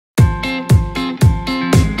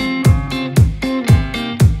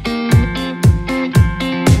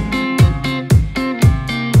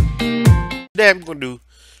I'm going to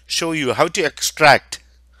show you how to extract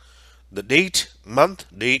the date, month,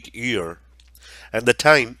 date, year, and the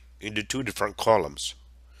time into two different columns.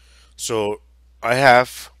 So I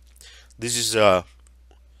have, this is a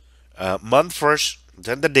month first,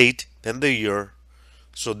 then the date, then the year.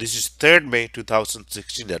 So this is 3rd May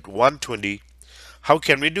 2016 at 1:20. How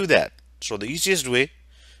can we do that? So the easiest way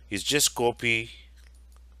is just copy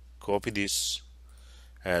this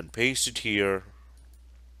and paste it here,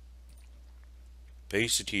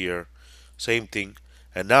 same thing.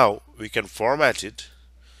 And now we can format it.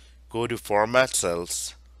 Go to format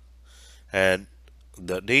cells, and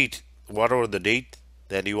the date, whatever the date,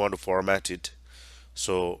 then you want to format it.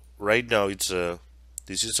 So right now it's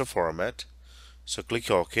this is a format. So click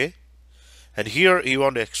OK. And here you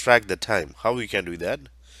want to extract the time. How we can do that?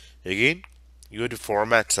 Again, you go to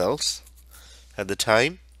format cells and the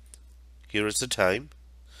time. Here is the time,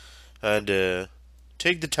 and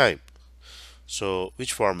take the time. So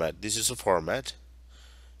which format? This is a format,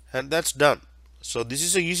 and that's done. So this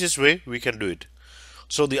is the easiest way we can do it.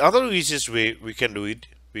 So the other easiest way we can do it,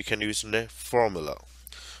 we can use a formula.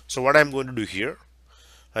 So what I'm going to do here,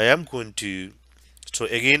 I am going to, so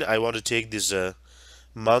again I want to take this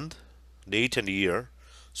month, date and year.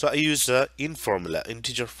 So I use a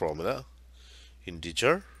integer formula,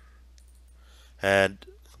 integer, and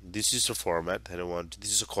this is a format that I want,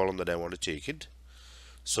 this is a column that I want to take it.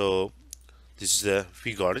 So this is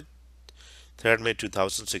we got it, 3rd May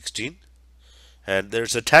 2016, and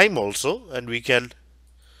there's a time also, and we can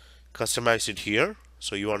customize it here.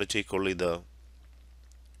 So you want to take only the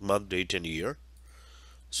month, date and year.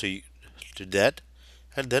 So you did that,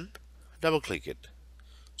 and then double click it.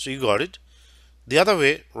 So you got it. The other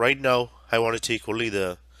way, right now I want to take only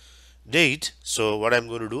the date. So what I'm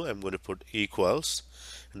going to do, I'm going to put equals,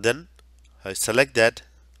 and then I select that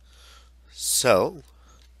cell,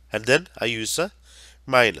 and then I use a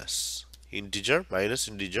minus integer,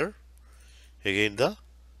 again the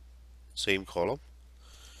same column,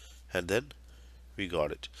 and then we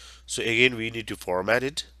got it. So again we need to format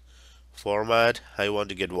it. Format, I want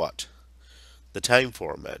to get what? The time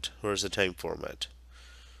format. Where's the time format?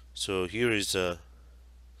 So here is a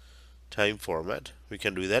time format. We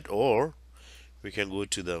can do that, or we can go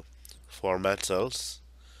to the format cells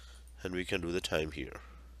and we can do the time here.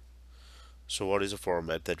 So what is the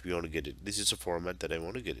format that we want to get it? This is a format that I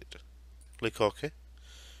want to get it. Click OK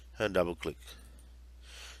and double click.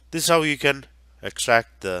 This is how you can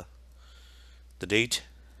extract the date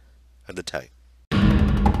and the time.